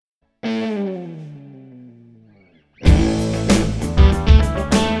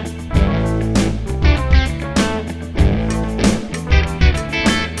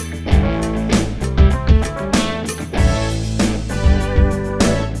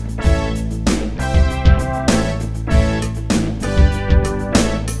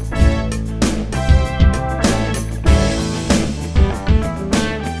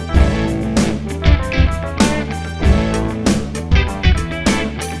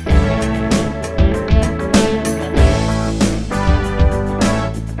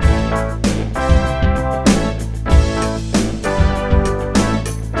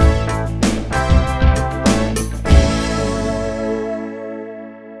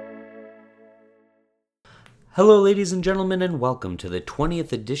Hello, ladies and gentlemen, and welcome to the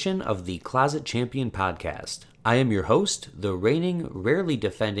 20th edition of the Closet Champion Podcast. I am your host, the reigning, rarely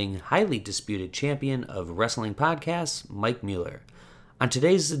defending, highly disputed champion of wrestling podcasts, Mike Mueller. On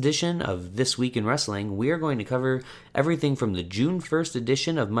today's edition of This Week in Wrestling, we are going to cover everything from the June 1st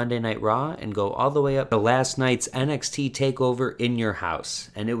edition of Monday Night Raw and go all the way up to last night's NXT Takeover in your house.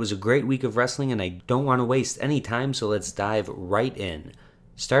 And it was a great week of wrestling, and I don't want to waste any time, so let's dive right in.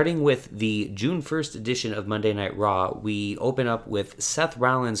 Starting with the June 1st edition of Monday Night Raw, we open up with Seth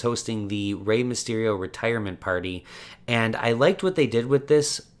Rollins hosting the Rey Mysterio retirement party, and I liked what they did with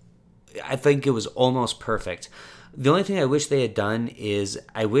this. I think it was almost perfect. The only thing I wish they had done is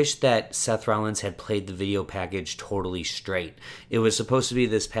I wish that Seth Rollins had played the video package totally straight. It was supposed to be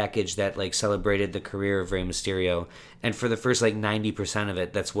this package that celebrated the career of Rey Mysterio, and for the first 90% of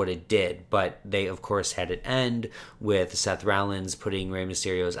it, that's what it did. But they, of course, had it end with Seth Rollins putting Rey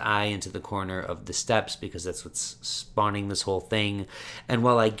Mysterio's eye into the corner of the steps because that's what's spawning this whole thing. And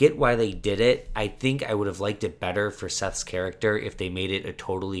while I get why they did it, I think I would have liked it better for Seth's character if they made it a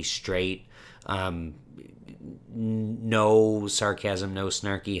totally straight, no sarcasm, no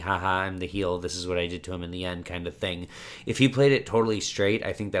snarky, haha, I'm the heel, this is what I did to him in the end kind of thing. If he played it totally straight,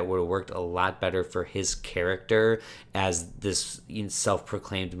 I think that would have worked a lot better for his character as this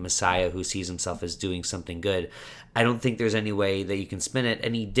self-proclaimed messiah who sees himself as doing something good. I don't think there's any way that you can spin it,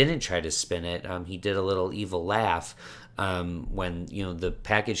 and he didn't try to spin it. He did a little evil laugh when the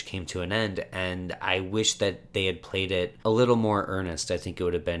package came to an end, and I wish that they had played it a little more earnest. I think it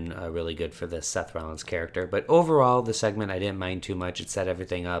would have been really good for the Seth Rollins character. But overall, the segment I didn't mind too much. It set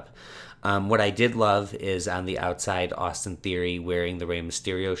everything up. What I did love is on the outside, Austin Theory wearing the Rey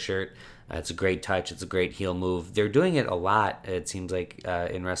Mysterio shirt. It's a great touch. It's a great heel move. They're doing it a lot, it seems like,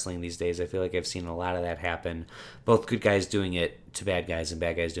 in wrestling these days. I feel like I've seen a lot of that happen. Both good guys doing it to bad guys and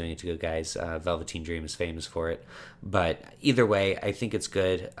bad guys doing it to good guys. Velveteen Dream is famous for it. But either way, I think it's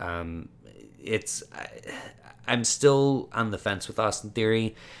good. I'm still on the fence with Austin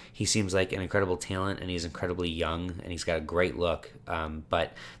Theory. He seems like an incredible talent, and he's incredibly young, and he's got a great look.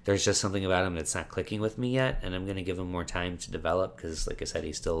 But there's just something about him that's not clicking with me yet, and I'm going to give him more time to develop because, like I said,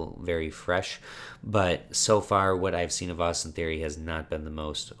 he's still very fresh. But so far, what I've seen of Austin Theory has not been the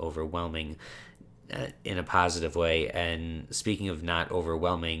most overwhelming in a positive way. And speaking of not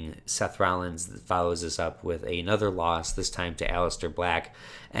overwhelming, Seth Rollins follows this up with another loss, this time to Aleister Black.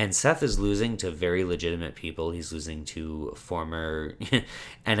 And Seth is losing to very legitimate people. He's losing to former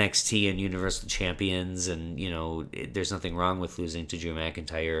NXT and Universal Champions, and there's nothing wrong with losing to Drew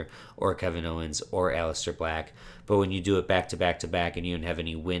McIntyre or Kevin Owens or Aleister Black. But when you do it back to back to back and you don't have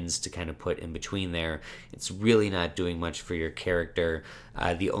any wins to kind of put in between there, it's really not doing much for your character.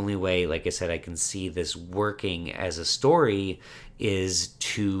 The only way, like I said, I can see this working as a story is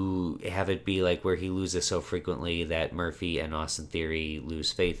to have it be like where he loses so frequently that Murphy and Austin Theory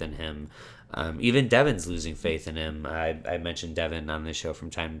lose faith in him. Even Devin's losing faith in him. I mentioned Devin on this show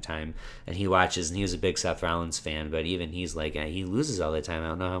from time to time, and he watches, and he was a big Seth Rollins fan, but even he's like, he loses all the time. I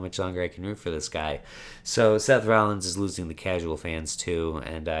don't know how much longer I can root for this guy. So Seth Rollins is losing the casual fans too,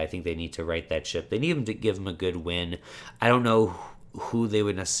 and I think they need to right that ship. They need him to give him a good win. I don't know who they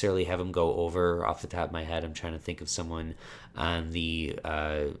would necessarily have him go over off the top of my head. I'm trying to think of someone on the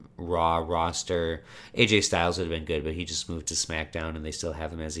Raw roster. AJ Styles would have been good, but he just moved to SmackDown and they still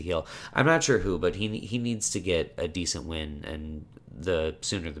have him as a heel. I'm not sure who, but he needs to get a decent win, and the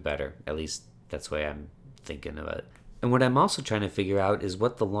sooner the better. At least that's the way I'm thinking of it. And what I'm also trying to figure out is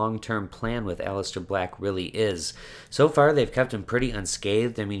what the long-term plan with Aleister Black really is. So far, they've kept him pretty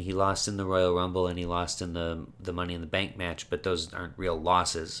unscathed. I mean, he lost in the Royal Rumble and he lost in the Money in the Bank match, but those aren't real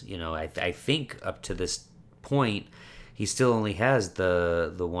losses. I think up to this point, he still only has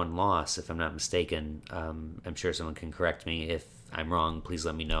the one loss, if I'm not mistaken. I'm sure someone can correct me if I'm wrong. Please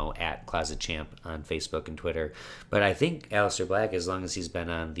let me know at Closet Champ on Facebook and Twitter. But I think Aleister Black, as long as he's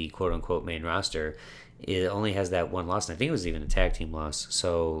been on the quote-unquote main roster, it only has that one loss, and I think it was even a tag team loss.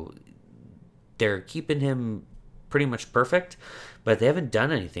 So they're keeping him pretty much perfect, but they haven't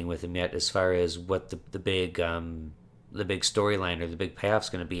done anything with him yet as far as what the big storyline or the big payoff's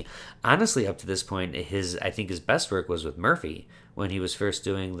going to be. Honestly, up to this point, I think his best work was with Murphy when he was first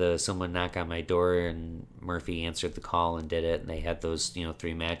doing the someone knock on my door, and Murphy answered the call and did it, and they had those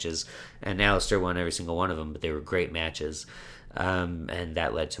 3 matches, and Aleister won every single one of them, but they were great matches. And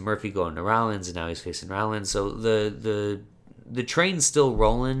that led to Murphy going to Rollins, and now he's facing Rollins. So the train's still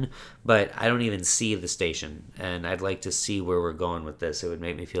rolling, but I don't even see the station, and I'd like to see where we're going with this. It would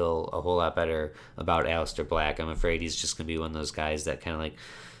make me feel a whole lot better about Aleister Black. I'm afraid he's just going to be one of those guys that kind of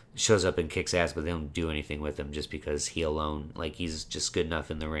shows up and kicks ass, but they don't do anything with him just because he alone, like, he's just good enough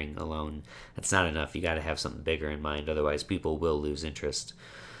in the ring alone. That's not enough. You got to have something bigger in mind, otherwise people will lose interest.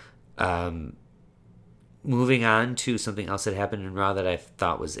 Moving on to something else that happened in Raw that I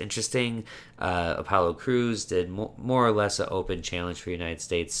thought was interesting. Apollo Crews did more or less an open challenge for United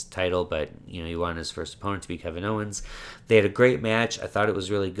States title, but he wanted his first opponent to be Kevin Owens. They had a great match. I thought it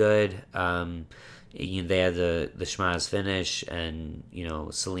was really good. They had the schmaz finish, and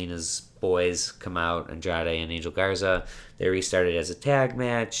Selena's boys come out, Andrade and Angel Garza. They restarted as a tag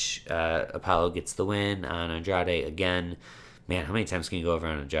match. Apollo gets the win on Andrade again. Man, how many times can you go over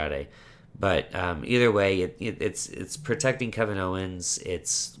on Andrade? But either way, it's protecting Kevin Owens.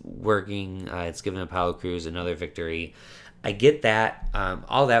 It's working. It's giving Apollo Crews another victory. I get that.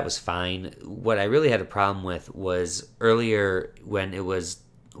 All that was fine. What I really had a problem with was earlier when it was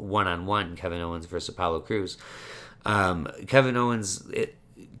one-on-one, Kevin Owens versus Apollo Crews. Kevin Owens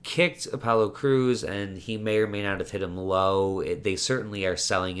kicked Apollo Crews, and he may or may not have hit him low. They certainly are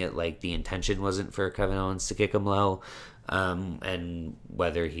selling it like the intention wasn't for Kevin Owens to kick him low. And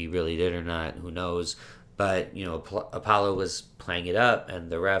whether he really did or not, who knows. But, Apollo was playing it up, and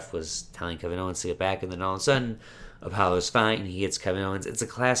the ref was telling Kevin Owens to get back, and then all of a sudden, Apollo's fine, and he hits Kevin Owens. It's a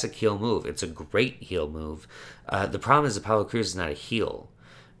classic heel move. It's a great heel move. The problem is Apollo Crews is not a heel.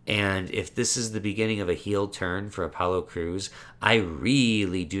 And if this is the beginning of a heel turn for Apollo Crews, I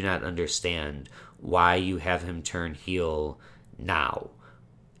really do not understand why you have him turn heel now.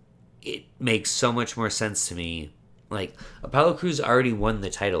 It makes so much more sense to me. Like, Apollo Crews already won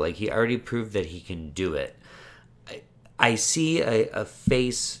the title. Like, he already proved that he can do it. I see a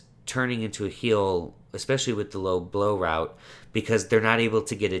face turning into a heel, especially with the low blow route, because they're not able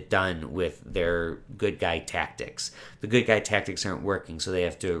to get it done with their good guy tactics. The good guy tactics aren't working, so they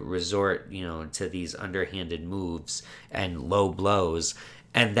have to resort, to these underhanded moves and low blows.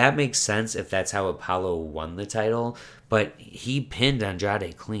 And that makes sense if that's how Apollo won the title, but he pinned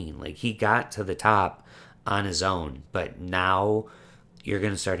Andrade clean. Like, he got to the top on his own, but now you're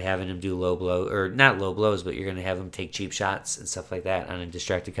going to start having him do low blow, or not low blows, but you're going to have him take cheap shots and stuff like that on a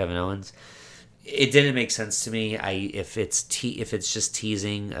distracted Kevin Owens. It didn't make sense to me. If it's just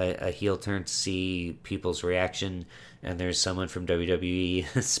teasing a heel turn to see people's reaction, and there's someone from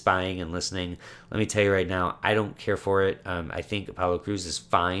WWE spying and listening, let me tell you right now, I don't care for it. I think Apollo Crews is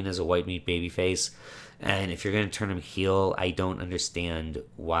fine as a white meat babyface. And if you're going to turn him heel, I don't understand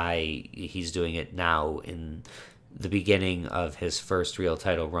why he's doing it now in the beginning of his first real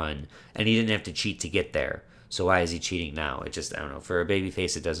title run. And he didn't have to cheat to get there. So why is he cheating now? I don't know. For a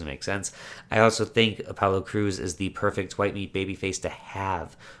babyface, it doesn't make sense. I also think Apollo Crews is the perfect white meat babyface to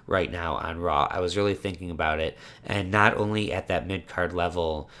have right now on Raw. I was really thinking about it. And not only at that mid-card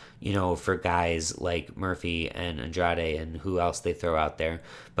level, for guys like Murphy and Andrade and who else they throw out there.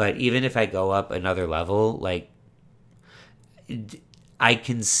 But even if I go up another level, like, I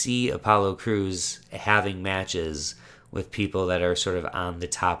can see Apollo Crews having matches with people that are sort of on the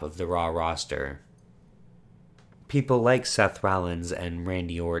top of the Raw roster. People like Seth Rollins and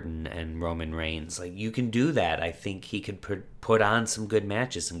Randy Orton and Roman Reigns. Like, you can do that. I think he could put on some good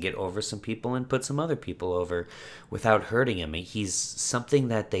matches and get over some people and put some other people over without hurting him. He's something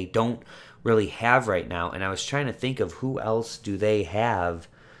that they don't really have right now. And I was trying to think of who else do they have,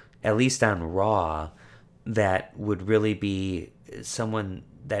 at least on Raw, that would really be someone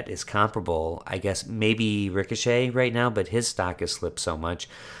that is comparable. I guess maybe Ricochet right now, but his stock has slipped so much.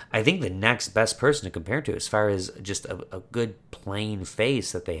 I think the next best person to compare to, as far as just a good plain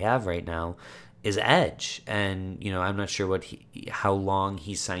face that they have right now, is Edge. And I'm not sure how long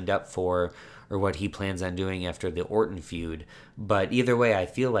he signed up for or what he plans on doing after the Orton feud. But either way, I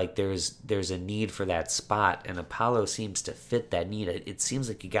feel like there's a need for that spot, and Apollo seems to fit that need. It seems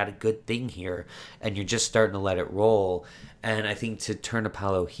like you got a good thing here, and you're just starting to let it roll. And I think to turn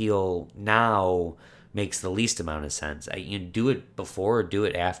Apollo heel now makes the least amount of sense. You do it before or do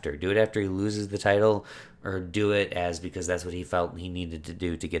it after. Do it after he loses the title, or do it because that's what he felt he needed to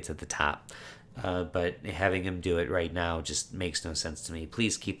do to get to the top. But having him do it right now just makes no sense to me.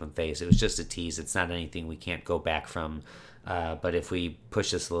 Please keep him face. It was just a tease. It's not anything we can't go back from. But if we push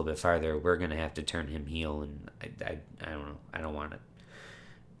this a little bit farther, we're going to have to turn him heel, and I don't know. I don't want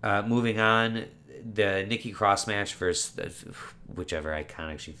it. Moving on, the Nikki Cross match versus whichever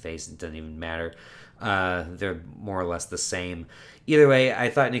iconic she faced, it doesn't even matter. They're more or less the same. Either way, I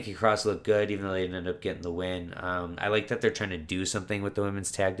thought Nikki Cross looked good, even though they didn't end up getting the win. I like that they're trying to do something with the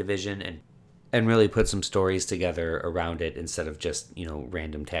women's tag division and really put some stories together around it instead of just,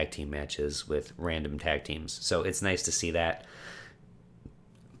 random tag team matches with random tag teams. So it's nice to see that.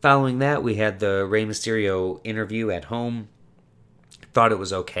 Following that, we had the Rey Mysterio interview at home. thought it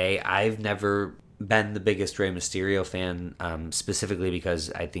was okay. I've never been the biggest Rey Mysterio fan, specifically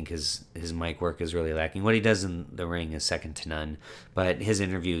because I think his mic work is really lacking. What he does in the ring is second to none, but his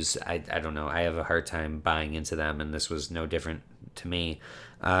interviews, I don't know. I have a hard time buying into them, and this was no different to me.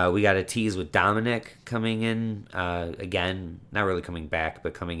 We got a tease with Dominic coming in again, not really coming back,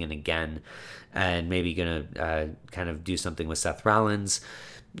 but coming in again, and maybe gonna kind of do something with Seth Rollins.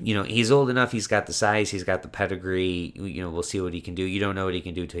 He's old enough, he's got the size, he's got the pedigree, we'll see what he can do. You don't know what he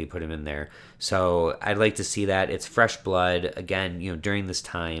can do till you put him in there. So I'd like to see that. It's fresh blood. Again, during this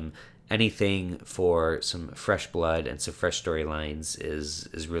time, anything for some fresh blood and some fresh storylines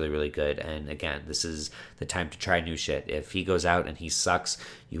is really, really good. And again, this is the time to try new shit. If he goes out and he sucks,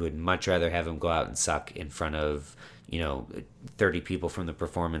 you would much rather have him go out and suck in front of 30 people from the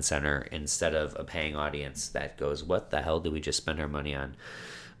performance center instead of a paying audience that goes, what the hell did we just spend our money on?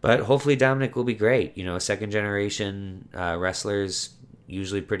 But hopefully Dominic will be great. Second generation wrestlers,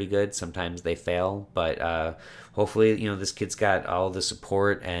 usually pretty good. Sometimes they fail, but hopefully, this kid's got all the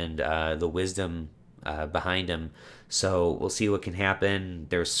support and the wisdom behind him. So we'll see what can happen.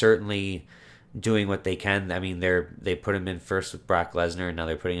 They're certainly doing what they can. I mean, they put him in first with Brock Lesnar, and now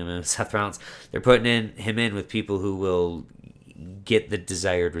they're putting him in with Seth Rollins. They're putting him in with people who will get the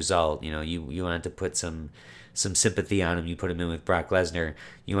desired result. You want to put some sympathy on him, you put him in with Brock Lesnar.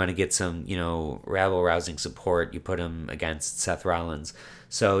 You want to get some, rabble-rousing support, you put him against Seth Rollins.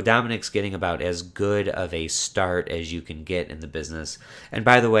 So Dominic's getting about as good of a start as you can get in the business. And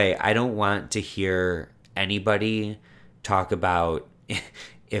by the way, I don't want to hear anybody talk about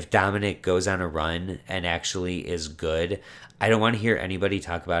if Dominic goes on a run and actually is good. I don't want to hear anybody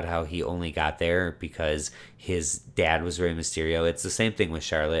talk about how he only got there because his dad was Rey Mysterio. It's the same thing with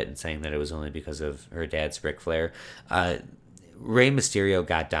Charlotte and saying that it was only because of her dad's Ric Flair. Rey Mysterio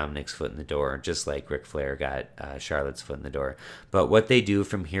got Dominic's foot in the door, just like Ric Flair got Charlotte's foot in the door. But what they do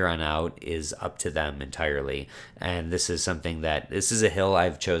from here on out is up to them entirely. And this is a hill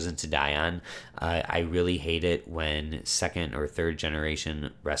I've chosen to die on. I really hate it when second or third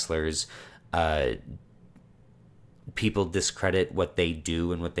generation wrestlers people discredit what they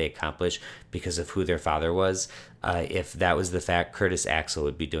do and what they accomplish because of who their father was. If that was the fact, Curtis Axel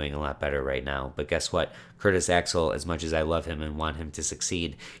would be doing a lot better right now. But guess what? Curtis Axel, as much as I love him and want him to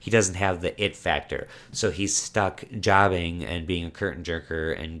succeed, he doesn't have the it factor. So he's stuck jobbing and being a curtain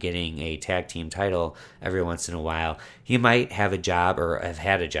jerker and getting a tag team title every once in a while. He might have a job or have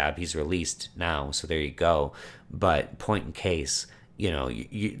had a job. He's released now, so there you go. But point in case,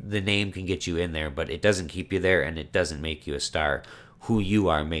 the name can get you in there, but it doesn't keep you there and it doesn't make you a star. Who you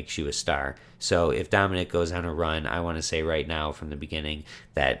are makes you a star. So if Dominic goes on a run, I want to say right now from the beginning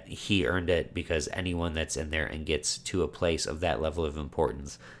that he earned it because anyone that's in there and gets to a place of that level of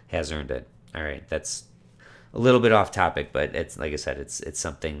importance has earned it. All right, that's a little bit off topic, but it's like I said, it's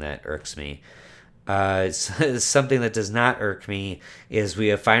something that irks me. Something that does not irk me is we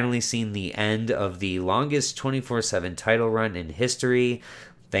have finally seen the end of the longest 24/7 title run in history,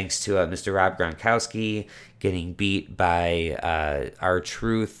 thanks to Mr. Rob Gronkowski getting beat by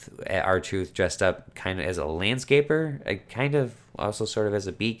R-Truth. R-Truth dressed up kind of as a landscaper, kind of also sort of as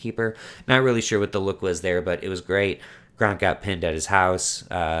a beekeeper. Not really sure what the look was there, but it was great. Gronk got pinned at his house.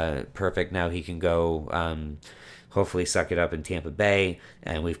 Perfect. Now he can go hopefully suck it up in Tampa Bay.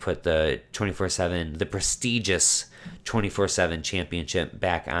 And we've put the 24/7, the prestigious 24/7 championship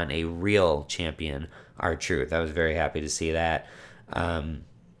back on a real champion, R-Truth. I was very happy to see that.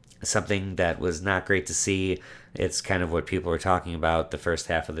 Something that was not great to see. It's kind of what people were talking about the first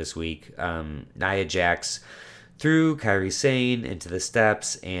half of this week. Nia Jax threw Kairi Sane into the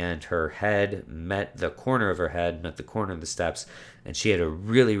steps, and her head met the corner of the steps, and she had a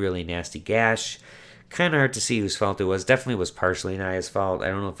really, really nasty gash. Kind of hard to see whose fault it was. Definitely was partially Nia's fault. I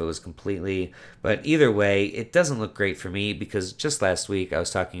don't know if it was completely, but either way, it doesn't look great for me because just last week I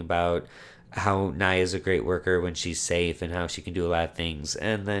was talking about how Nia is a great worker when she's safe and how she can do a lot of things,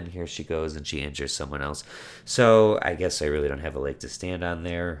 and then here she goes and she injures someone else. So I guess I really don't have a leg to stand on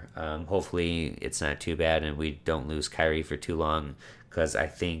there. Hopefully it's not too bad and we don't lose Kairi for too long because I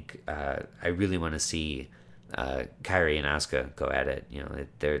think I really want to see Kairi and Asuka go at it.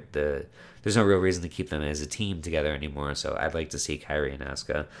 There's no real reason to keep them as a team together anymore, so I'd like to see Kairi and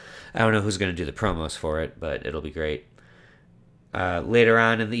Asuka. I don't know who's going to do the promos for it, but it'll be great. Later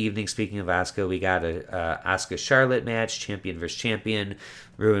on in the evening, speaking of Asuka, we got a Asuka-Charlotte match, champion versus champion,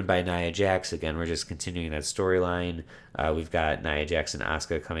 ruined by Nia Jax. Again, we're just continuing that storyline. We've got Nia Jax and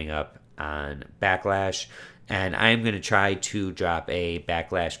Asuka coming up on Backlash, And I'm going to try to drop a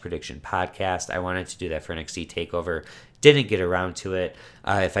Backlash prediction podcast. I wanted to do that for NXT TakeOver. Didn't get around to it.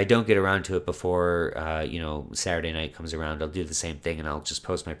 If I don't get around to it before, Saturday night comes around, I'll do the same thing and I'll just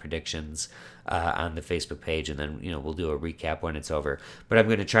post my predictions on the Facebook page, and then, we'll do a recap when it's over. But I'm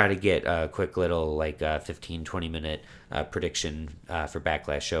going to try to get a quick little 15, 20-minute prediction for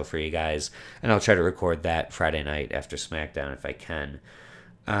Backlash show for you guys. And I'll try to record that Friday night after SmackDown if I can.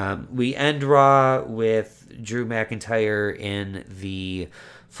 We end Raw with Drew McIntyre in the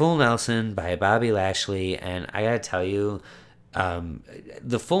full Nelson by Bobby Lashley, and I gotta tell you,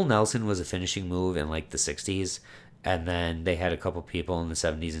 the full Nelson was a finishing move in the 60s, and then they had a couple people in the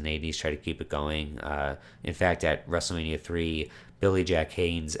 70s and 80s try to keep it going. In fact, at WrestleMania 3, Billy Jack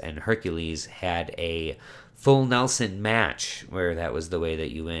Haynes and Hercules had a full Nelson match where that was the way that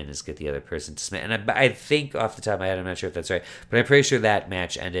you win, is get the other person to smash. And I think off the top of my head, I'm not sure if that's right, but I'm pretty sure that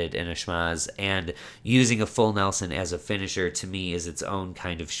match ended in a schmaz, and using a full Nelson as a finisher to me is its own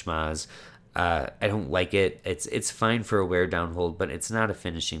kind of schmaz. I don't like it. It's fine for a wear down hold, but it's not a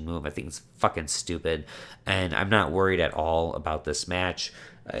finishing move. I think it's fucking stupid, and I'm not worried at all about this match.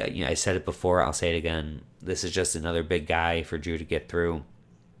 I said it before, I'll say it again. This is just another big guy for Drew to get through.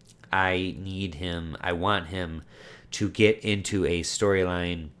 I want him to get into a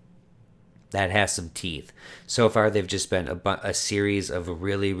storyline that has some teeth. So far, they've just been a series of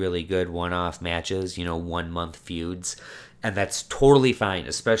really, really good one-off matches, 1-month feuds. And that's totally fine,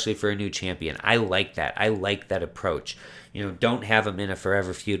 especially for a new champion. I like that. I like that approach. Don't have them in a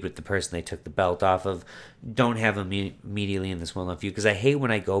forever feud with the person they took the belt off of. Don't have them immediately in this one-off feud. Because I hate when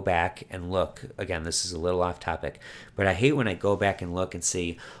I go back and look. Again, this is a little off topic. But I hate when I go back and look and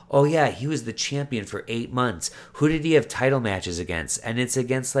see, oh yeah, he was the champion for 8 months. Who did he have title matches against? And it's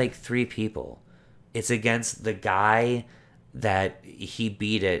against 3 people. It's against the guy that he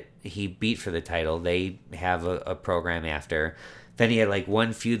beat for the title. They have a program after. Then he had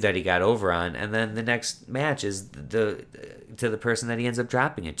one feud that he got over on, and then the next match is to the person that he ends up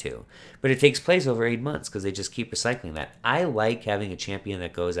dropping it to. But it takes place over 8 months because they just keep recycling that. I like having a champion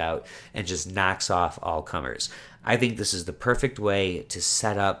that goes out and just knocks off all comers. I think this is the perfect way to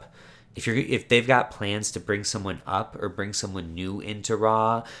set up. If they've got plans to bring someone up or bring someone new into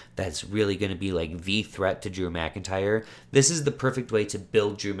Raw that's really going to be the threat to Drew McIntyre, this is the perfect way to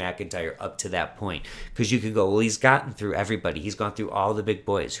build Drew McIntyre up to that point. Because you could go, well, he's gotten through everybody. He's gone through all the big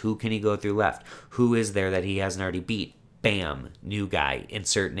boys. Who can he go through left? Who is there that he hasn't already beat? Bam, new guy,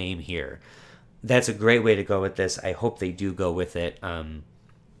 insert name here. That's a great way to go with this. I hope they do go with it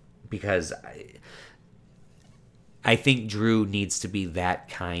because I think Drew needs to be that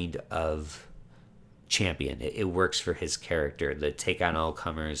kind of champion. It works for his character, the take on all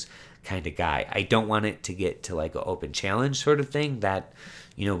comers kind of guy. I don't want it to get to an open challenge sort of thing that,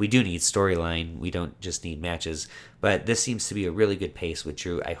 we do need storyline. We don't just need matches. But this seems to be a really good pace with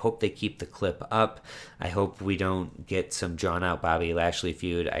Drew. I hope they keep the clip up. I hope we don't get some drawn out Bobby Lashley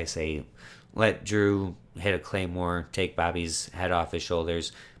feud. I say let Drew hit a Claymore, take Bobby's head off his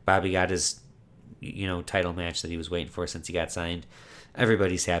shoulders. Bobby got his title match that he was waiting for since he got signed.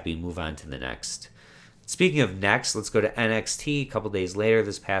 Everybody's happy. Move on to the next. Speaking of next, let's go to NXT. A couple days later,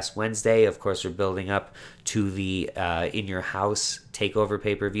 this past Wednesday, of course, we're building up to the In Your House Takeover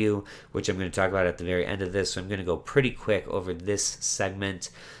pay-per-view, which I'm going to talk about at the very end of this. So I'm going to go pretty quick over this segment.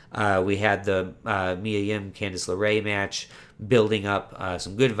 We had the Mia Yim, Candice LeRae match, building up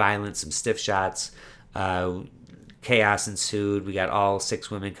some good violence, some stiff shots. Chaos ensued. We got all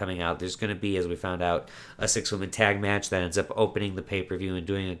 6 women coming out. There's going to be, as we found out, a 6-woman tag match that ends up opening the pay-per-view and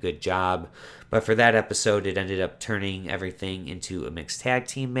doing a good job. But for that episode, it ended up turning everything into a mixed tag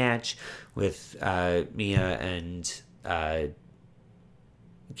team match with Mia and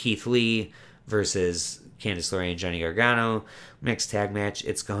Keith Lee versus Candice LeRae and Johnny Gargano. Mixed tag match.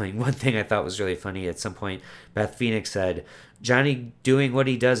 It's going. One thing I thought was really funny, at some point, Beth Phoenix said, Johnny doing what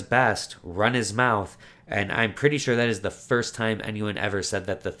he does best, run his mouth. And I'm pretty sure that is the first time anyone ever said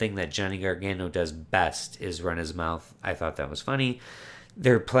that the thing that Johnny Gargano does best is run his mouth. I thought that was funny.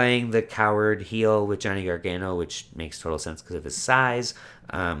 They're playing the coward heel with Johnny Gargano, which makes total sense because of his size.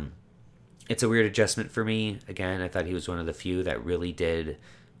 It's a weird adjustment for me. Again, I thought he was one of the few that really did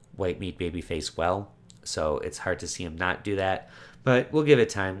white meat babyface well. So it's hard to see him not do that. But we'll give it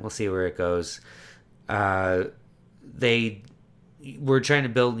time. We'll see where it goes. They were trying to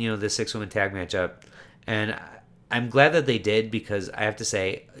build, the 6-woman tag match up. And I'm glad that they did, because I have to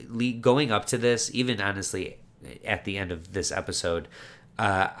say, going up to this, even honestly at the end of this episode,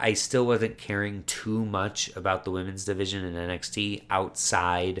 I still wasn't caring too much about the women's division in NXT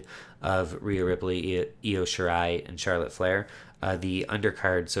outside of Rhea Ripley, Io Shirai, and Charlotte Flair. The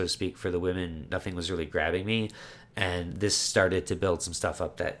undercard, so to speak, for the women, nothing was really grabbing me. And this started to build some stuff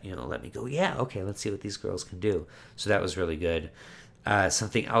up that, let me go, yeah, okay, let's see what these girls can do. So that was really good.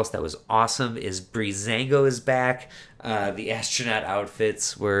 Something else that was awesome is Breezango is back. The astronaut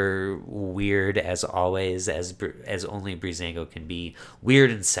outfits were weird as always, as only Breezango can be. Weird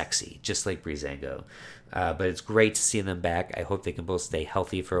and sexy, just like Breezango. But it's great to see them back. I hope they can both stay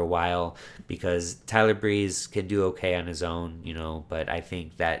healthy for a while because Tyler Breeze can do okay on his own, but I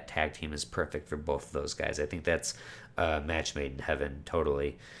think that tag team is perfect for both of those guys. I think that's a match made in heaven,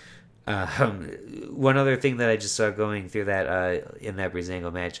 totally. One other thing that I just saw going through that in that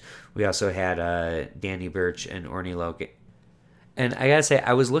Breezango match, we also had Danny Burch and Orny Loke. And I gotta say,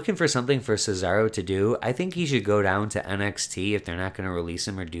 I was looking for something for Cesaro to do. I think he should go down to NXT if they're not going to release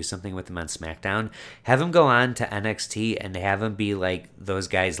him or do something with him on SmackDown. Have him go on to NXT and have him be like those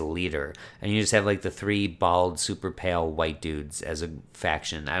guys' leader. And you just have like the 3 bald, super pale white dudes as a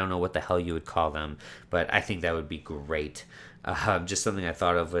faction. I don't know what the hell you would call them, but I think that would be great. Just something I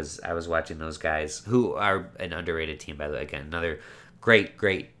thought of was I was watching those guys, who are an underrated team, by the way. Again, another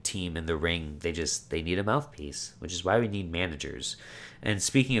great team in the ring. They need a mouthpiece, which is why we need managers. And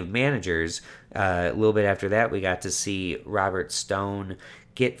speaking of managers, a little bit after that, we got to see Robert Stone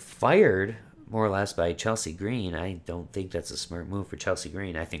get fired, more or less, by Chelsea Green. I don't think that's a smart move for Chelsea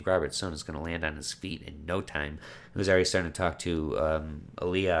Green. I think Robert Stone is going to land on his feet in no time. He was already starting to talk to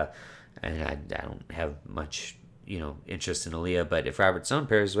Aaliyah, and I don't have much interest in Aaliyah, but if Robert Stone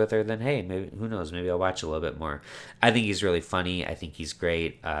pairs with her, then hey, maybe, who knows, maybe I'll watch a little bit more. I think he's really funny. I think he's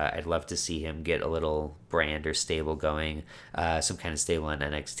great. I'd love to see him get a little brand or stable going, some kind of stable on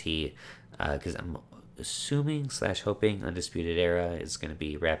NXT, because I'm assuming / hoping Undisputed Era is going to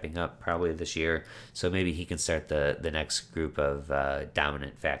be wrapping up probably this year, so maybe he can start the next group of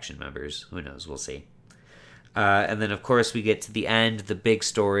dominant faction members. Who knows, we'll see. And then, of course, we get to the end, the big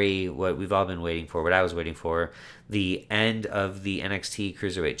story, what we've all been waiting for, what I was waiting for, the end of the NXT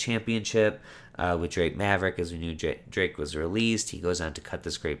Cruiserweight Championship with Drake Maverick. As we knew, Drake was released. He goes on to cut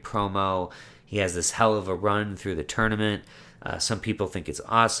this great promo. He has this hell of a run through the tournament. Some people think it's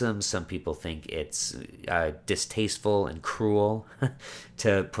awesome. Some people think it's distasteful and cruel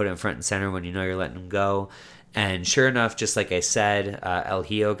to put him front and center when you know you're letting him go. And sure enough, just like I said, El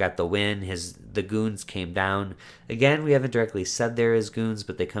Hijo got the win. The goons came down. Again, we haven't directly said they're his goons,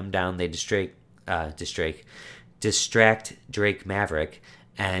 but they come down. They distract Drake Maverick,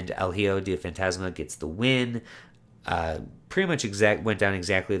 and El Hijo de Fantasma gets the win. Pretty much went down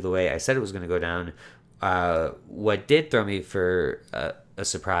exactly the way I said it was going to go down. What did throw me for a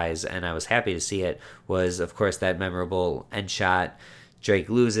surprise, and I was happy to see it, was, of course, that memorable end shot. Drake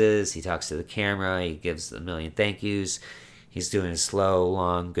loses, he talks to the camera, he gives a million thank yous, he's doing a slow,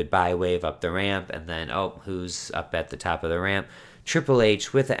 long goodbye wave up the ramp, and then, who's up at the top of the ramp? Triple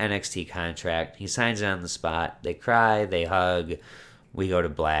H with the NXT contract. He signs it on the spot. They cry, they hug, we go to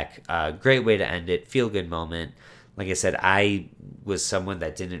black. Great way to end it, feel-good moment. Like I said, I was someone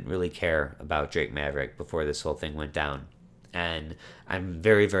that didn't really care about Drake Maverick before this whole thing went down. And I'm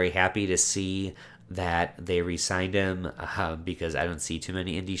very, very happy to see that they re-signed him because I don't see too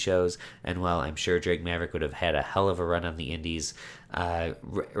many indie shows. And while I'm sure Drake Maverick would have had a hell of a run on the indies,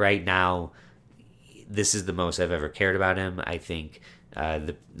 right now, this is the most I've ever cared about him. I think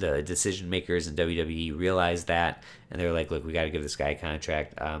the decision makers in WWE realized that, and they're like, look, we got to give this guy a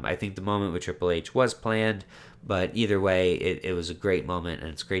contract. I think the moment with Triple H was planned, but either way, it was a great moment, and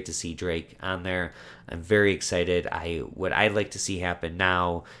it's great to see Drake on there. I'm very excited. What I'd like to see happen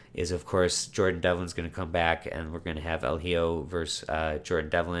now is, of course, Jordan Devlin's going to come back, and we're going to have El Hijo versus Jordan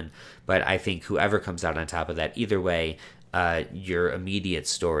Devlin. But I think whoever comes out on top of that, either way, your immediate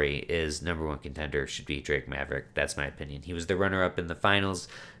story is number one contender should be Drake Maverick. That's my opinion. He was the runner-up in the finals.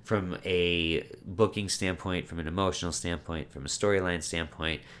 From a booking standpoint, from an emotional standpoint, from a storyline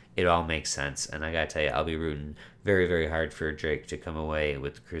standpoint, it all makes sense. And I gotta tell you, I'll be rooting very, very hard for Drake to come away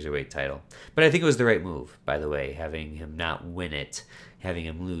with the Cruiserweight title. But I think it was the right move, by the way, having him not win it, having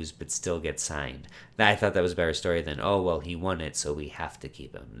him lose but still get signed. I thought that was a better story than, he won it, so we have to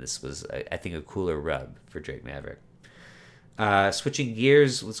keep him. This was, I think, a cooler rub for Drake Maverick. Switching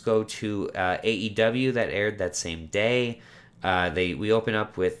gears, let's go to AEW that aired that same day. We open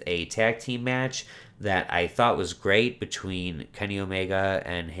up with a tag team match. that I thought was great between Kenny Omega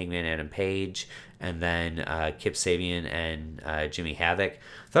and Hangman Adam Page, and then Kip Sabian and Jimmy Havoc.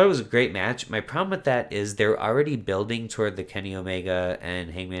 I thought it was a great match. My problem with that is they're already building toward the Kenny Omega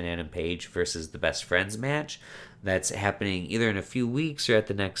and Hangman Adam Page versus the Best Friends match that's happening either in a few weeks or at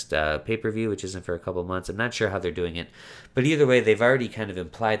the next pay-per-view, which isn't for a couple months. I'm not sure how they're doing it. But either way, they've already kind of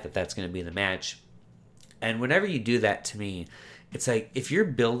implied that that's going to be the match. And whenever you do that, to me, it's like, if you're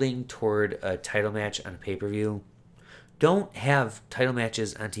building toward a title match on a pay-per-view, don't have title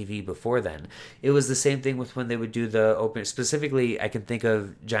matches on TV before then. It was the same thing with when they would do the Open. Specifically, I can think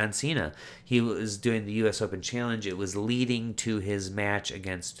of John Cena. He was doing the U.S. Open Challenge. It was leading to his match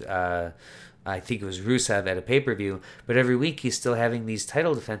against, I think it was Rusev at a pay-per-view. But every week he's still having these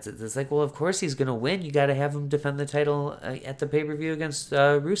title defenses. It's like, well, of course he's going to win. You got to have him defend the title at the pay-per-view against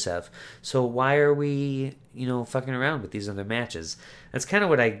Rusev. So why are we, fucking around with these other matches? That's kind of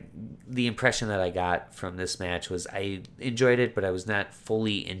what the impression that I got from this match was. I enjoyed it, but I was not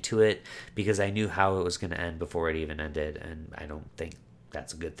fully into it because I knew how it was going to end before it even ended, and I don't think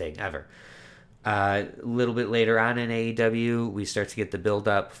that's a good thing ever. A little bit later on in AEW, we start to get the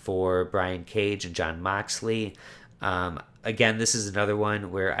build-up for Brian Cage and Jon Moxley. Again, this is another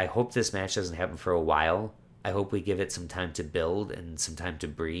one where I hope this match doesn't happen for a while. I hope we give it some time to build and some time to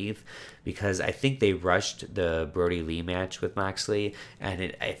breathe, because I think they rushed the Brody Lee match with Moxley,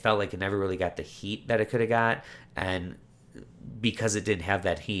 and I felt like it never really got the heat that it could have got. And because it didn't have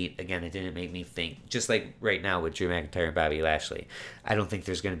that heat, again, it didn't make me think, just like right now with Drew McIntyre and Bobby Lashley, I don't think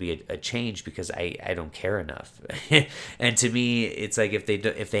there's going to be a change because I don't care enough. And to me, it's like if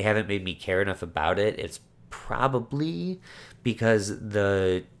they haven't made me care enough about it, it's probably because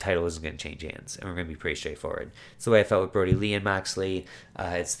the title isn't going to change hands, and we're going to be pretty straightforward. It's the way I felt with Brody Lee and Moxley.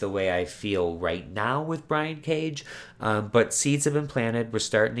 It's the way I feel right now with Brian Cage. But seeds have been planted. We're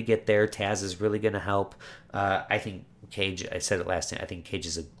starting to get there. Taz is really going to help. I think Cage, I said it last time, I think Cage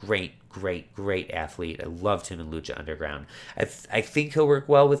is a great athlete. I loved him in Lucha Underground. I think he'll work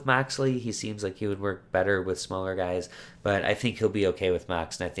well with Moxley. He seems like he would work better with smaller guys, but I think he'll be okay with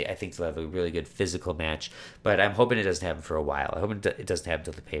Mox, and I think they'll have a really good physical match. But I'm hoping it doesn't happen for a while. I hope it doesn't happen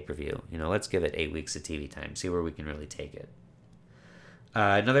until the pay-per-view. Let's give it 8 weeks of TV time, see where we can really take it.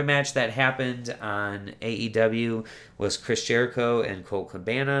 Another match that happened on AEW was Chris Jericho and Colt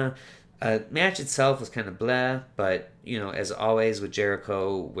Cabana. Match itself was kind of blah, but, as always with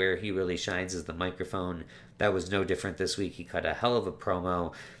Jericho, where he really shines is the microphone. That was no different this week. He cut a hell of a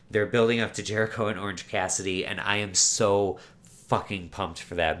promo. They're building up to Jericho and Orange Cassidy, and I am so fucking pumped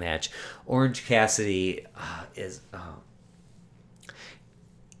for that match. Orange Cassidy is...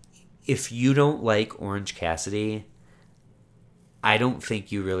 If you don't like Orange Cassidy, I don't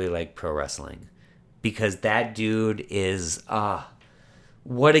think you really like pro wrestling, because that dude is...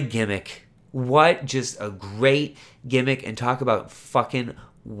 what a gimmick. What just a great gimmick, and talk about fucking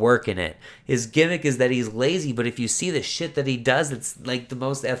working it. His gimmick is that he's lazy, but if you see the shit that he does, it's like the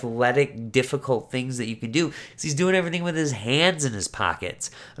most athletic, difficult things that you can do. He's doing everything with his hands in his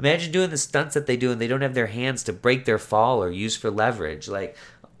pockets. Imagine doing the stunts that they do and they don't have their hands to break their fall or use for leverage. Like,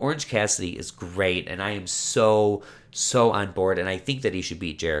 Orange Cassidy is great, and I am so on board, and I think that he should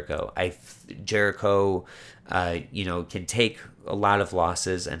beat Jericho. Jericho, can take a lot of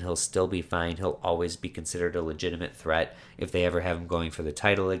losses and he'll still be fine. He'll always be considered a legitimate threat if they ever have him going for the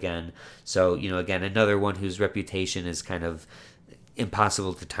title again. So, again, another one whose reputation is kind of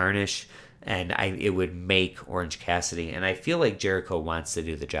impossible to tarnish, and it would make Orange Cassidy. And I feel like Jericho wants to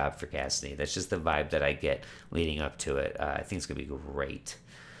do the job for Cassidy. That's just the vibe that I get leading up to it. I think it's going to be great.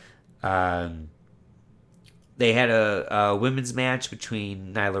 They had a women's match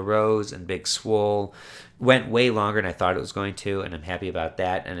between Nyla Rose and Big Swole. Went way longer than I thought it was going to, and I'm happy about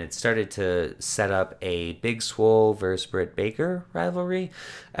that. And it started to set up a Big Swole versus Britt Baker rivalry.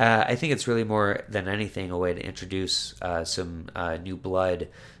 I think it's really more than anything a way to introduce some new blood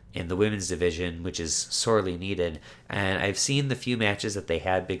in the women's division, which is sorely needed. And I've seen the few matches that they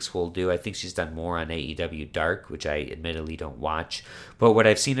had Big Swole do. I think she's done more on AEW Dark, which I admittedly don't watch. But what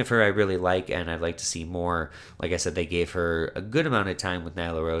I've seen of her, I really like, and I'd like to see more. Like I said, they gave her a good amount of time with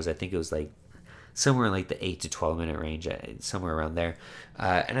Nyla Rose. I think it was like somewhere in like the 8 to 12 minute range, somewhere around there.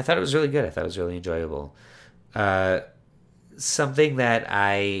 And I thought it was really good. I thought it was really enjoyable. Something that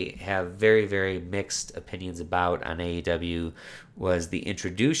I have very, very mixed opinions about on AEW was the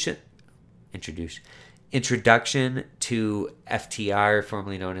introduction to FTR,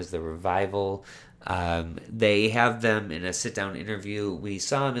 formerly known as the Revival. They have them in a sit-down interview. We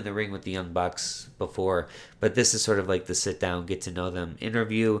saw them in the ring with the Young Bucks before, but this is sort of like the sit-down, get-to-know-them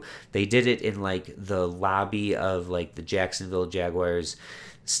interview. They did it in like the lobby of like the Jacksonville Jaguars.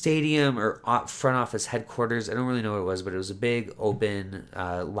 stadium or front office headquarters. I don't really know what it was, but it was a big open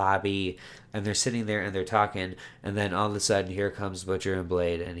lobby, and they're sitting there and they're talking, and then all of a sudden here comes Butcher and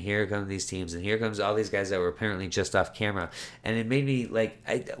Blade, and here come these teams, and here comes all these guys that were apparently just off camera, and it made me like,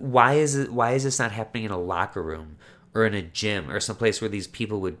 why is this not happening in a locker room or in a gym or someplace where these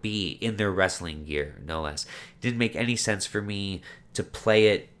people would be in their wrestling gear, no less? It didn't make any sense for me to play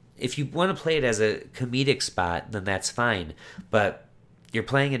it. If you want to play it as a comedic spot, then that's fine, but you're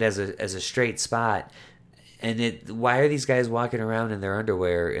playing it as a straight spot, and why are these guys walking around in their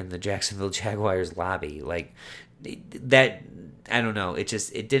underwear in the Jacksonville Jaguars lobby? Like, that, I don't know. It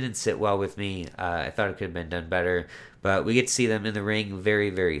didn't sit well with me. I thought it could have been done better, but we get to see them in the ring very,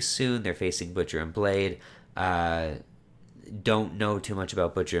 very soon. They're facing Butcher and Blade. Don't know too much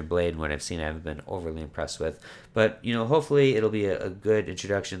about Butcher and Blade, and what I've seen I haven't been overly impressed with, but hopefully it'll be a good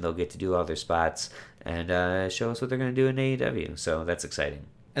introduction. They'll get to do all their spots and show us what they're going to do in AEW, so that's exciting.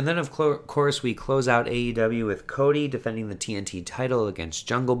 And then, of course, we close out AEW with Cody defending the TNT title against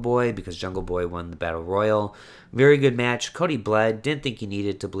Jungle Boy, because Jungle Boy won the Battle Royal. Very good match. Cody bled. Didn't think he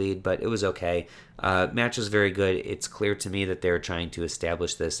needed to bleed, but it was okay. Match was very good. It's clear to me that they're trying to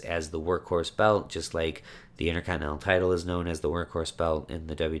establish this as the workhorse belt, just like the Intercontinental title is known as the workhorse belt in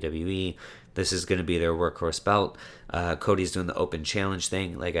the WWE. This is going to be their workhorse belt. Cody's doing the open challenge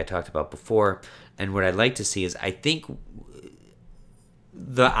thing, like I talked about before. And what I'd like to see is, I think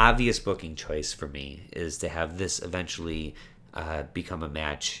the obvious booking choice for me is to have this eventually become a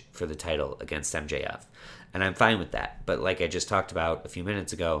match for the title against MJF. And I'm fine with that. But like I just talked about a few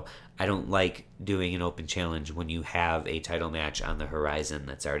minutes ago, I don't like doing an open challenge when you have a title match on the horizon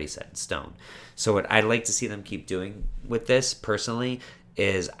that's already set in stone. So what I'd like to see them keep doing with this, personally,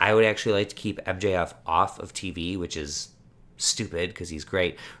 is I would actually like to keep MJF off of TV, which is stupid because he's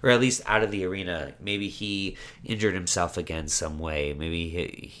great, or at least out of the arena. Maybe he injured himself again some way. Maybe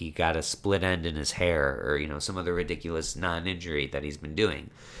he got a split end in his hair, or some other ridiculous non-injury that he's been doing.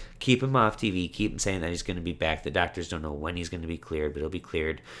 Keep him off TV. Keep him saying that he's going to be back. The doctors don't know when he's going to be cleared, but he'll be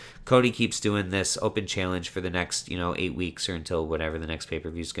cleared. Cody keeps doing this open challenge for the next 8 weeks, or until whatever the next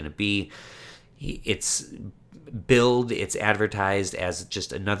pay-per-view is going to be. It's advertised as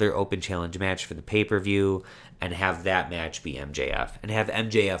just another open challenge match for the pay-per-view, and have that match be MJF, and have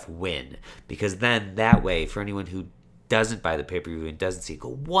MJF win, because then that way, for anyone who doesn't buy the pay-per-view and doesn't see, go,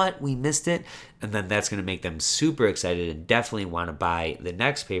 what, we missed it, and then that's going to make them super excited and definitely want to buy the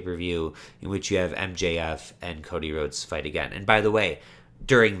next pay-per-view, in which you have MJF and Cody Rhodes fight again. And by the way,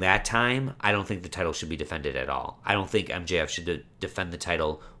 during that time, I don't think the title should be defended at all. I don't think MJF should defend the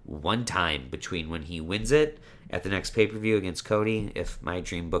title one time between when he wins it at the next pay-per-view against Cody, if my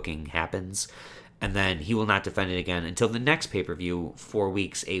dream booking happens, and then he will not defend it again until the next pay-per-view, 4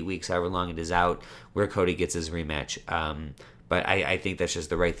 weeks, 8 weeks, however long it is out, where Cody gets his rematch. But I think that's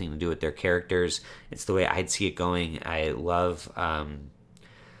just the right thing to do with their characters. It's the way I'd see it going. I love, I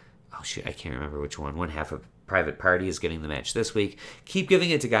can't remember which one. One half of Private Party is getting the match this week. Keep giving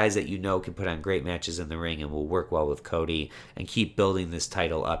it to guys that can put on great matches in the ring and will work well with Cody, and keep building this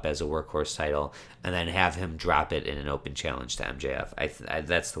title up as a workhorse title, and then have him drop it in an open challenge to MJF.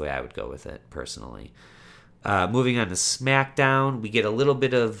 That's the way I would go with it, personally. Moving on to SmackDown, we get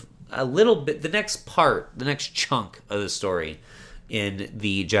the next chunk of the story in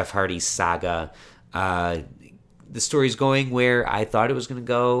the Jeff Hardy saga. The story's going where I thought it was going to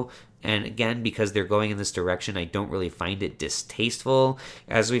go. And again, because they're going in this direction, I don't really find it distasteful.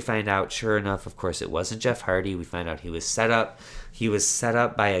 As we find out, sure enough, of course, it wasn't Jeff Hardy. We find out he was set up. He was set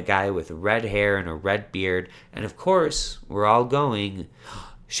up by a guy with red hair and a red beard. And of course, we're all going,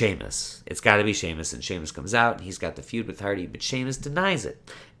 Sheamus. It's got to be Sheamus. And Sheamus comes out, and he's got the feud with Hardy, but Sheamus denies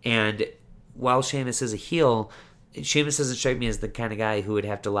it. And while Sheamus is a heel, Sheamus doesn't strike me as the kind of guy who would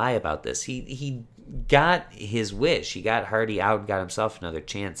have to lie about this. He got his wish. He got Hardy out, got himself another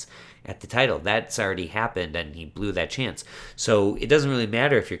chance at the title. That's already happened, and he blew that chance. So it doesn't really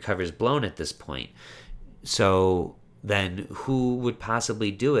matter if your cover's blown at this point. So then who would possibly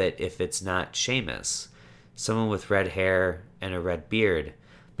do it if it's not Sheamus? Someone with red hair and a red beard.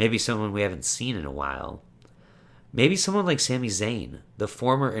 Maybe someone we haven't seen in a while. Maybe someone like Sami Zayn, the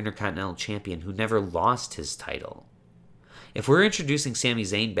former Intercontinental Champion who never lost his title. If we're introducing Sami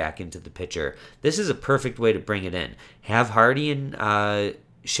Zayn back into the picture, this is a perfect way to bring it in. Have Hardy and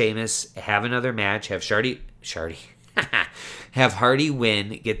Sheamus have another match. Have have Hardy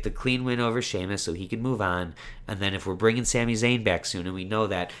win, get the clean win over Sheamus so he can move on. And then if we're bringing Sami Zayn back soon, and we know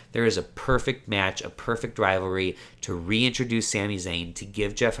that, there is a perfect match, a perfect rivalry to reintroduce Sami Zayn, to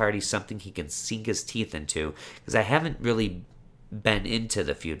give Jeff Hardy something he can sink his teeth into. Because I haven't really been into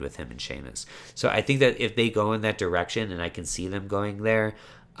the feud with him and Sheamus. So I think that if they go in that direction, and I can see them going there,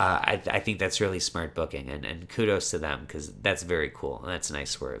 I think that's really smart booking, and kudos to them, because that's very cool, and that's a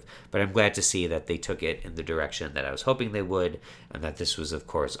nice swerve. But I'm glad to see that they took it in the direction that I was hoping they would, and that this was, of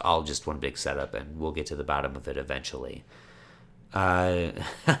course, all just one big setup, and we'll get to the bottom of it eventually. Cute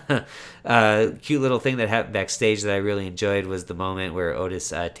little thing that happened backstage that I really enjoyed was the moment where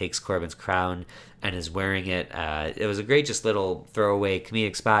Otis takes Corbin's crown and is wearing it. It was a great just little throwaway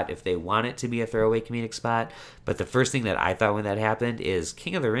comedic spot if they want it to be a throwaway comedic spot. But the first thing that I thought when that happened is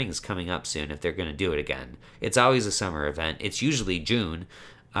King of the Ring is coming up soon if they're going to do it again. It's always a summer event. It's usually June.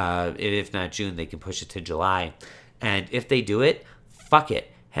 If not June, they can push it to July. And if they do it, fuck it.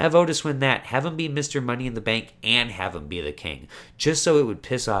 Have Otis win that. Have him be Mr. Money in the Bank and have him be the king. Just so it would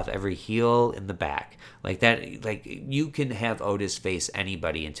piss off every heel in the back. Like that, like you can have Otis face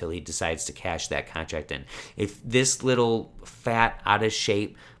anybody until he decides to cash that contract in. If this little fat, out of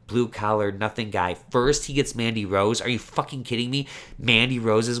shape, blue collar, nothing guy, first he gets Mandy Rose. Are you fucking kidding me? Mandy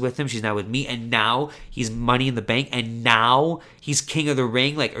Rose is with him. She's not with me. And now he's Money in the Bank. And now he's King of the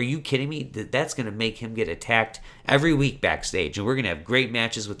Ring. Like, are you kidding me? That's going to make him get attacked every week backstage. And we're going to have great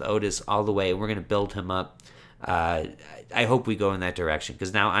matches with Otis all the way. We're going to build him up. I hope we go in that direction,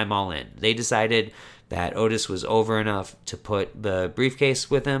 because now I'm all in. They decided that Otis was over enough to put the briefcase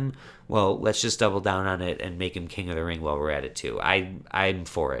with him. Well, let's just double down on it and make him King of the Ring while we're at it too. I'm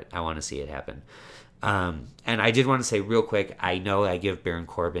for it. I want to see it happen. And I did want to say real quick, I know I give Baron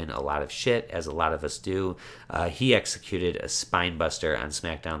Corbin a lot of shit, as a lot of us do. He executed a spine buster on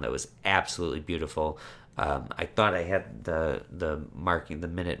SmackDown that was absolutely beautiful. I thought I had the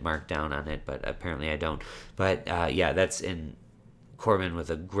minute mark down on it, but apparently I don't. But yeah, that's in Corbin with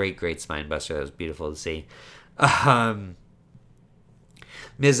a great spine buster. That was beautiful to see.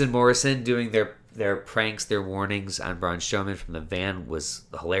 Miz and Morrison doing their pranks, their warnings on Braun Strowman from the van was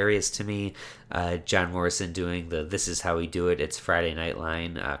hilarious to me. John Morrison doing the "This is how we do it, it's Friday night"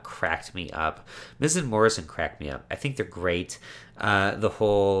 line cracked me up. Miz and Morrison cracked me up. I think they're great. The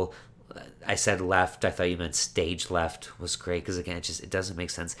whole I said left, I thought you meant stage left was great, because again, it doesn't make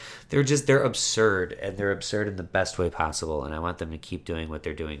sense. They're absurd, and they're absurd in the best way possible, and I want them to keep doing what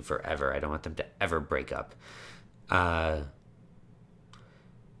they're doing forever. I don't want them to ever break up.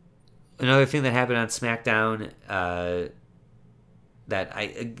 Another thing that happened on SmackDown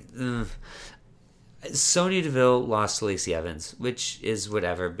that Sonya Deville lost to Lacey Evans, which is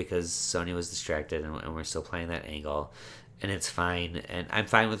whatever, because Sonya was distracted and we're still playing that angle, and it's fine. And I'm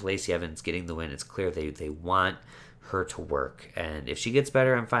fine with Lacey Evans getting the win. It's clear they want her to work, and if she gets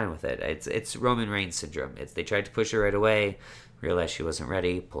better, I'm fine with it. It's Roman Reigns syndrome. They tried to push her right away, realized she wasn't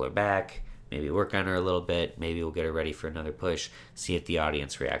ready, pull her back. Maybe work on her a little bit. Maybe we'll get her ready for another push. See if the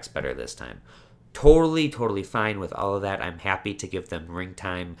audience reacts better this time. Totally fine with all of that. I'm happy to give them ring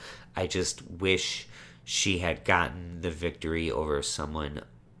time. I just wish she had gotten the victory over someone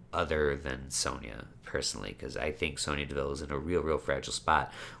other than Sonya, personally, because I think Sonya Deville is in a real fragile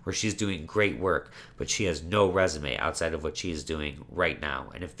spot where she's doing great work, but she has no resume outside of what she is doing right now.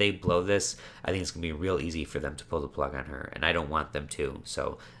 And if they blow this, I think it's going to be real easy for them to pull the plug on her, and I don't want them to.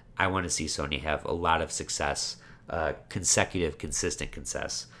 So I want to see Sonya have a lot of success, consistent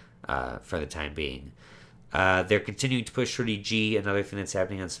success for the time being. They're continuing to push Shorty G, another thing that's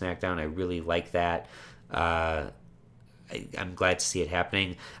happening on SmackDown. I really like that. I'm glad to see it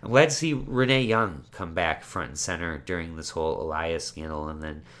happening. I'm glad to see Renee Young come back front and center during this whole Elias scandal, and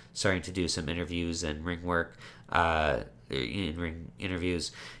then starting to do some interviews and ring work, ring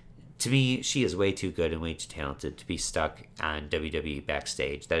interviews. To me, she is way too good and way too talented to be stuck on WWE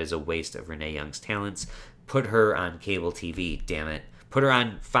backstage. That is a waste of Renee Young's talents. Put her on cable TV, damn it. Put her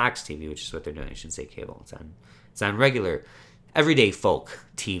on Fox TV, which is what they're doing. I shouldn't say cable. It's on regular, everyday folk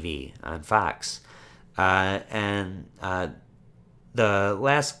TV on Fox. And the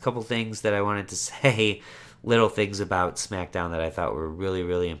last couple things that I wanted to say, little things about SmackDown that I thought were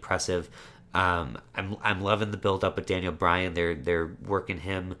really impressive. I'm loving the build up with Daniel Bryan. They're working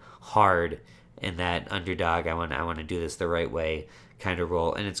him hard in that underdog. I want to do this the right way kind of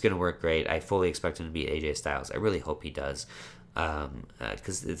role, and it's going to work great. I fully expect him to beat AJ Styles. I really hope he does,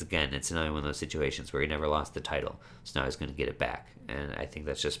 because it's another one of those situations where he never lost the title, so now he's going to get it back, and I think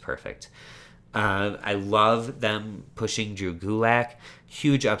that's just perfect. I love them pushing Drew Gulak.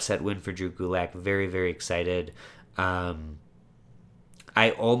 Huge upset win for Drew Gulak. Very excited. I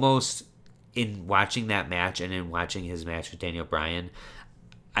almost, in watching that match and in watching his match with Daniel Bryan,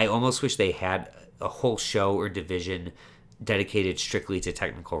 I almost wish they had a whole show or division dedicated strictly to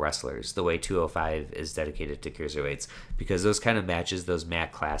technical wrestlers, the way 205 is dedicated to cruiserweights, because those kind of matches, those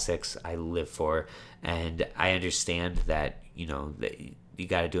mat classics, I live for. And I understand that you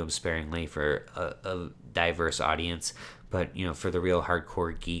got to do them sparingly for a diverse audience. But for the real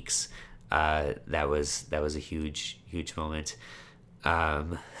hardcore geeks, that was a huge moment.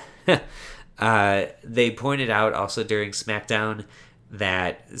 Um, they pointed out also during SmackDown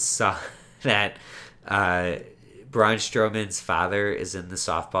that Braun Strowman's father is in the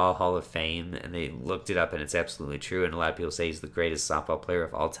Softball Hall of Fame, and they looked it up, and it's absolutely true. And a lot of people say he's the greatest softball player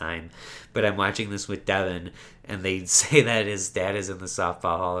of all time. But I'm watching this with Devin, and they say that his dad is in the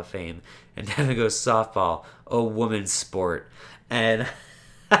Softball Hall of Fame, and Devin goes, "Softball, a woman's sport," and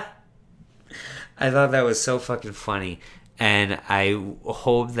I thought that was so fucking funny. And I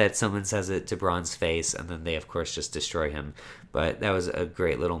hope that someone says it to Braun's face, and then they, of course, just destroy him. But that was a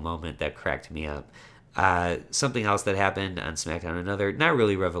great little moment that cracked me up. Something else that happened on SmackDown, another, not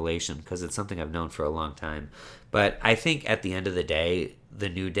really revelation, because it's something I've known for a long time. But I think at the end of the day, the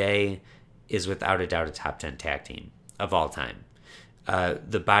New Day is without a doubt a top 10 tag team of all time.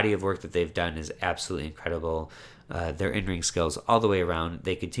 The body of work that they've done is absolutely incredible. Their in-ring skills all the way around.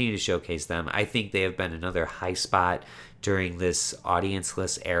 They continue to showcase them. I think they have been another high spot during this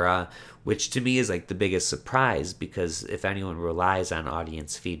audience-less era, which to me is like the biggest surprise, because if anyone relies on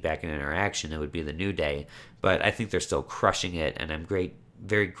audience feedback and interaction, it would be the New Day. But I think they're still crushing it, and I'm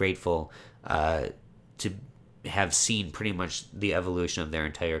very grateful to have seen pretty much the evolution of their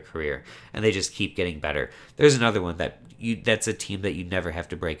entire career, and they just keep getting better. There's another one that's a team that you never have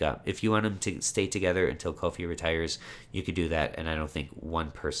to break up. If you want them to stay together until Kofi retires, you could do that, and I don't think one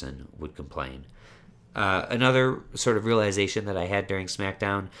person would complain. Another sort of realization that I had during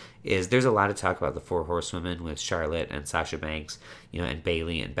SmackDown is there's a lot of talk about the Four Horsewomen with Charlotte and Sasha Banks, and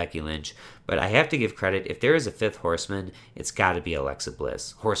Bayley and Becky Lynch. But I have to give credit. If there is a fifth horseman, it's got to be Alexa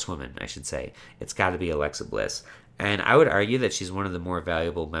Bliss. Horsewoman, I should say. It's got to be Alexa Bliss. And I would argue that she's one of the more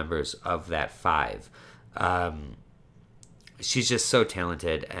valuable members of that five. She's just so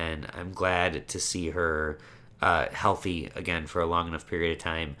talented, and I'm glad to see her healthy again for a long enough period of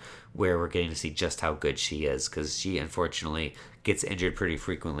time where we're getting to see just how good she is, because she unfortunately gets injured pretty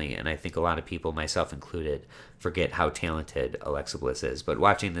frequently, and I think a lot of people, myself included, forget how talented Alexa Bliss is. But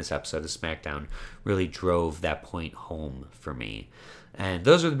watching this episode of SmackDown really drove that point home for me. And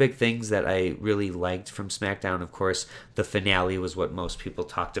those are the big things that I really liked from SmackDown. Of course, the finale was what most people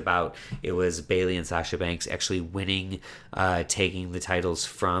talked about. It was Bayley and Sasha Banks actually winning, taking the titles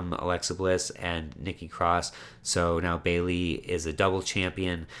from Alexa Bliss and Nikki Cross. So now Bayley is a double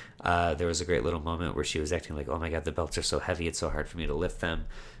champion. There was a great little moment where she was acting like, "Oh my God, the belts are so heavy, it's so hard for me to lift them."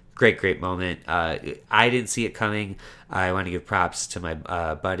 Great moment. I didn't see it coming. I want to give props to my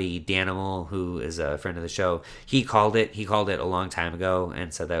buddy Danimal, who is a friend of the show. He called it a long time ago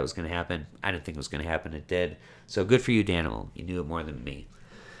and said that was going to happen. I didn't think it was going to happen. It did. So good for you, Danimal. You knew it more than me.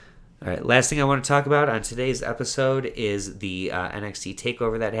 All right, last thing I want to talk about on today's episode is the NXT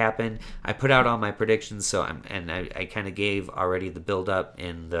Takeover that happened. I put out all my predictions, I kind of gave already the build-up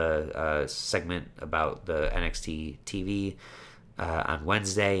in the segment about the NXT TV on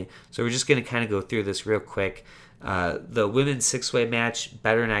Wednesday. So we're just going to kind of go through this real quick. The women's six-way match,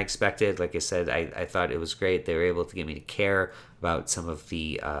 better than I expected. Like I said, I thought it was great. They were able to get me to care about some of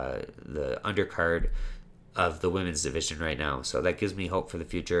the undercard of the women's division right now. So that gives me hope for the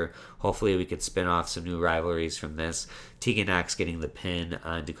future. Hopefully we could spin off some new rivalries from this. Tegan Nox getting the pin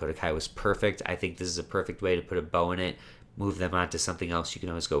on Dakota Kai was perfect. I think this is a perfect way to put a bow in it. Move them on to something else. You can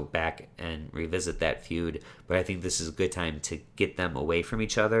always go back and revisit that feud, but I think this is a good time to get them away from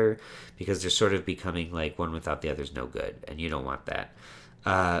each other, because they're sort of becoming like one without the other is no good, and you don't want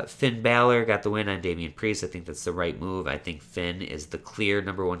that. Finn Balor got the win on Damian Priest. I think that's the right move. I think Finn is the clear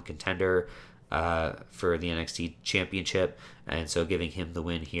number one contender for the NXT Championship, and so giving him the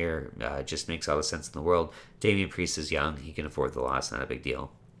win here just makes all the sense in the world. Damian Priest is young. He can afford the loss. Not a big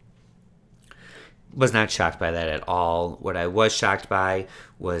deal. Was not shocked by that at all. What I was shocked by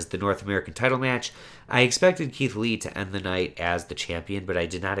was the North American title match. I expected Keith Lee to end the night as the champion, but I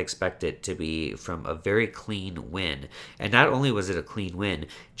did not expect it to be from a very clean win. And not only was it a clean win,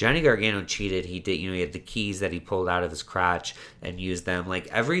 Johnny Gargano cheated. He did, he had the keys that he pulled out of his crotch and used them. Like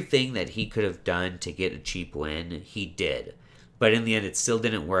everything that he could have done to get a cheap win, he did. But in the end, it still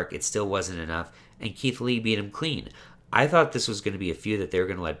didn't work. It still wasn't enough. And Keith Lee beat him clean. I thought this was going to be a feud that they were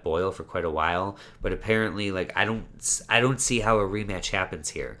going to let boil for quite a while, but apparently, I don't see how a rematch happens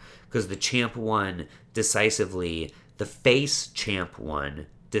here, because the champ won decisively, the face champ won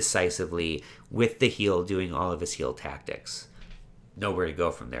decisively with the heel doing all of his heel tactics. Nowhere to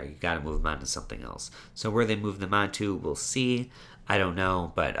go from there. You got to move them on to something else. So where they move them on to, we'll see. I don't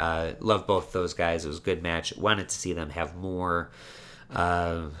know, but love both those guys. It was a good match. Wanted to see them have more,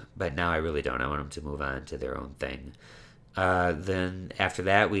 but now I really don't. I want them to move on to their own thing. Then after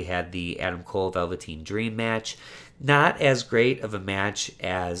that, we had the Adam Cole Velveteen Dream match. Not as great of a match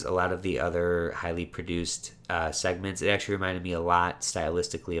as a lot of the other highly produced segments. It actually reminded me a lot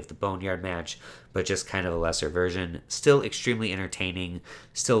stylistically of the Boneyard match, but just kind of a lesser version. Still extremely entertaining.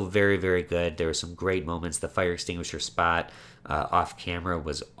 Still very, very good. There were some great moments. The fire extinguisher spot off camera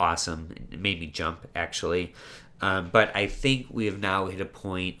was awesome. It made me jump, actually. But I think we have now hit a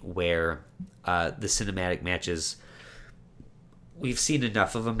point where the cinematic matches, we've seen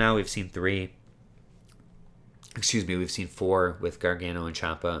enough of them now. We've seen 3. We've seen 4 with Gargano and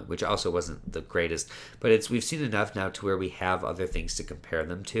Ciampa, which also wasn't the greatest. But we've seen enough now to where we have other things to compare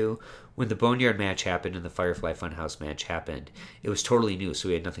them to. When the Boneyard match happened and the Firefly Funhouse match happened, it was totally new, so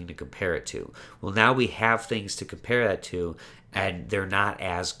we had nothing to compare it to. Well, now we have things to compare that to, and they're not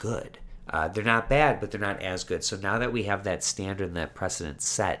as good. They're not bad, but they're not as good. So now that we have that standard and that precedent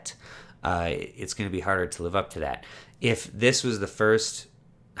set, it's going to be harder to live up to that. If this was the first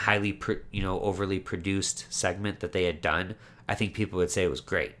highly overly produced segment that they had done, I think people would say it was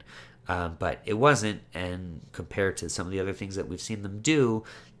great, but it wasn't, and compared to some of the other things that we've seen them do,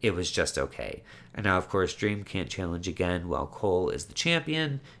 it was just okay. And now of course Dream can't challenge again while Cole is the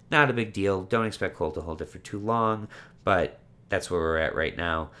champion. Not a big deal. Don't expect Cole to hold it for too long, but that's where we're at right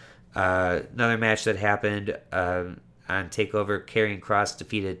now. Another match that happened on TakeOver, Karrion Kross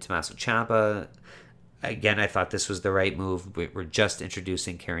defeated Tommaso Ciampa. Again, I thought this was the right move. We're just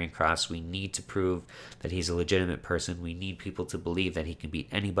introducing Karrion Kross. We need to prove that he's a legitimate person. We need people to believe that he can beat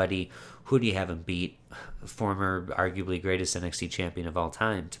anybody. Who do you have him beat? Former, arguably greatest NXT champion of all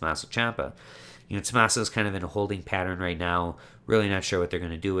time, Tommaso Ciampa. Tommaso's kind of in a holding pattern right now. Really not sure what they're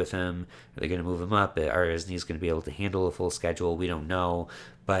going to do with him. Are they going to move him up? Or is he going to be able to handle a full schedule? We don't know.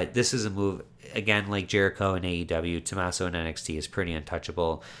 But this is a move, again, like Jericho and AEW, Tommaso in NXT is pretty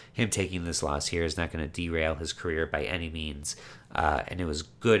untouchable. Him taking this loss here is not going to derail his career by any means. And it was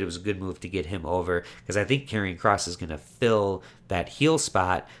good. It was a good move to get him over, because I think Karrion Kross is going to fill that heel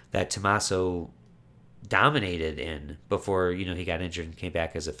spot that Tommaso dominated in before he got injured and came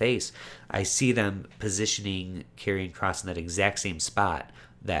back as a face. I see them positioning Karrion Kross in that exact same spot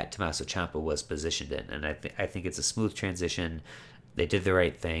that Tommaso Ciampa was positioned in, and I think it's a smooth transition. They did the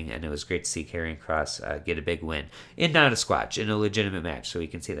right thing, and it was great to see Karrion Kross get a big win in not a squash, in a legitimate match, so we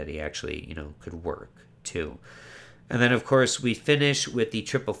can see that he actually could work too. And then, of course, we finish with the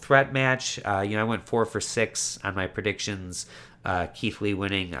triple threat match. I went 4 for 6 on my predictions. Keith Lee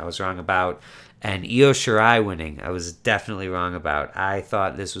winning, I was wrong about. And Io Shirai winning, I was definitely wrong about. I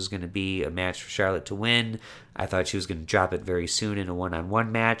thought this was going to be a match for Charlotte to win. I thought she was going to drop it very soon in a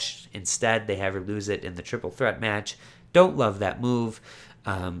one-on-one match. Instead, they have her lose it in the triple threat match. Don't love that move.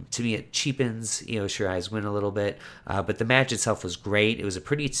 To me, it cheapens Io Shirai's win a little bit. But the match itself was great. It was a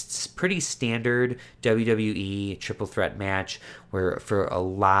pretty standard WWE triple threat match where for a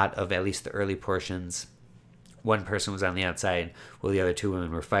lot of at least the early portions, one person was on the outside while the other 2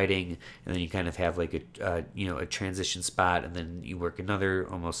 women were fighting, and then you kind of have like a transition spot, and then you work another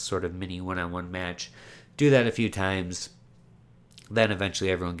almost sort of mini one-on-one match. Do that a few times. Then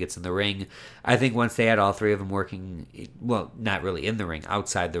eventually everyone gets in the ring. I think once they had all 3 of them working, well, not really in the ring,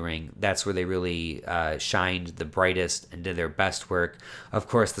 outside the ring, that's where they really shined the brightest and did their best work. Of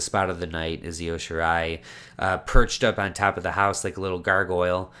course, the spot of the night is Io Shirai perched up on top of the house like a little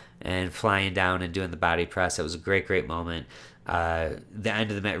gargoyle and flying down and doing the body press. It was a great, great moment. The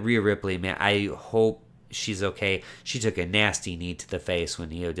end of the match, Rhea Ripley, man, I hope she's okay. She took a nasty knee to the face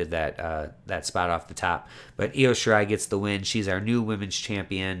when Io did that spot off the top. But Io Shirai gets the win. She's our new women's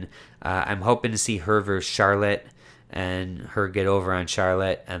champion. I'm hoping to see her versus Charlotte and her get over on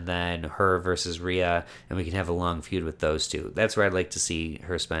Charlotte, and then her versus Rhea, and we can have a long feud with those 2. That's where I'd like to see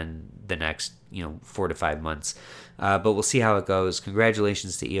her spend the next 4 to 5 months. But we'll see how it goes.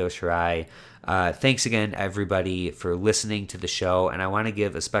 Congratulations to Io Shirai. Thanks again, everybody, for listening to the show. And I want to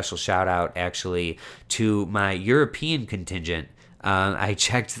give a special shout out, actually, to my European contingent. I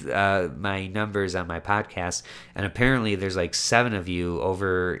checked my numbers on my podcast, and apparently there's like 7 of you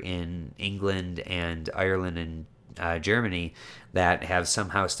over in England and Ireland and Germany that have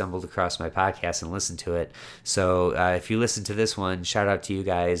somehow stumbled across my podcast and listened to it. So if you listen to this one, shout out to you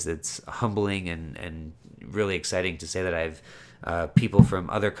guys. It's humbling and really exciting to say that I've people from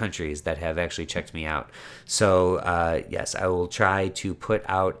other countries that have actually checked me out. So yes, I will try to put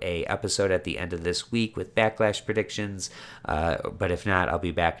out a episode at the end of this week with Backlash predictions, but if not, I'll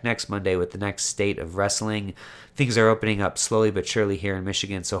be back next Monday with the next state of wrestling. Things are opening up slowly but surely here in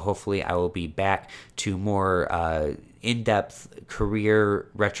Michigan, so hopefully I will be back to more in-depth career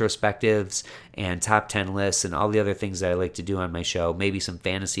retrospectives and top 10 lists and all the other things that I like to do on my show. Maybe some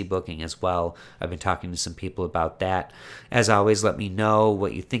fantasy booking as well. I've been talking to some people about that. As always, let me know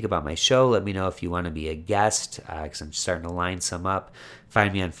what you think about my show. Let me know if you want to be a guest, because I'm starting to line some up.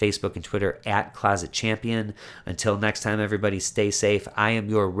 Find me on Facebook and Twitter at Closet Champion. Until next time, everybody, stay safe. I am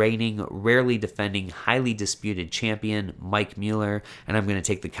your reigning, rarely defending, highly disputed champion, Mike Mueller, and I'm going to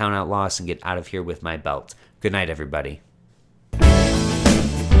take the countout loss and get out of here with my belt. Good night, everybody.